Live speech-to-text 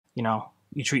you know,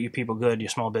 you treat your people good, your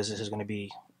small business is going to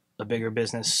be a bigger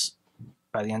business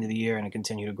by the end of the year and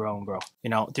continue to grow and grow. You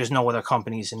know, there's no other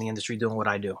companies in the industry doing what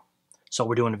I do. So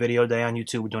we're doing a video day on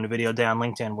YouTube. We're doing a video day on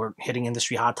LinkedIn. We're hitting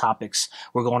industry hot topics.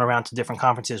 We're going around to different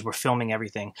conferences. We're filming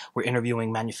everything. We're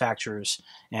interviewing manufacturers.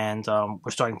 And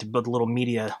we're starting to build a little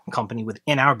media company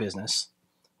within our business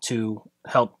to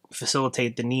help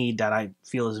facilitate the need that I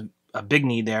feel is a big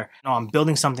need there. No, I'm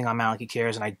building something on Malachy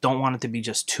Cares, and I don't want it to be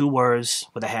just 2 words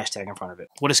with a hashtag in front of it.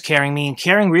 What does caring mean?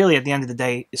 Caring really, at the end of the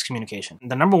day, is communication.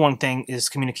 The number one thing is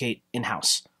communicate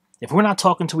in-house. If we're not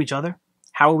talking to each other,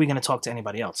 how are we going to talk to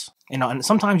anybody else? You know, and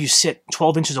sometimes you sit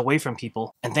 12 inches away from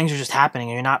people, and things are just happening,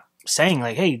 and you're not saying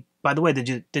like, "Hey, by the way, did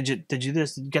you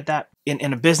this? Did you get that?"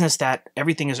 In a business that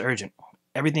everything is urgent,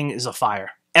 everything is a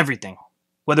fire, everything.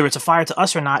 Whether it's a fire to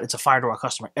us or not, it's a fire to our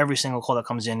customer. Every single call that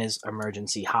comes in is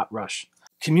emergency, hot rush.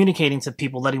 Communicating to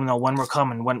people, letting them know when we're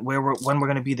coming, when we're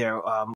going to be there,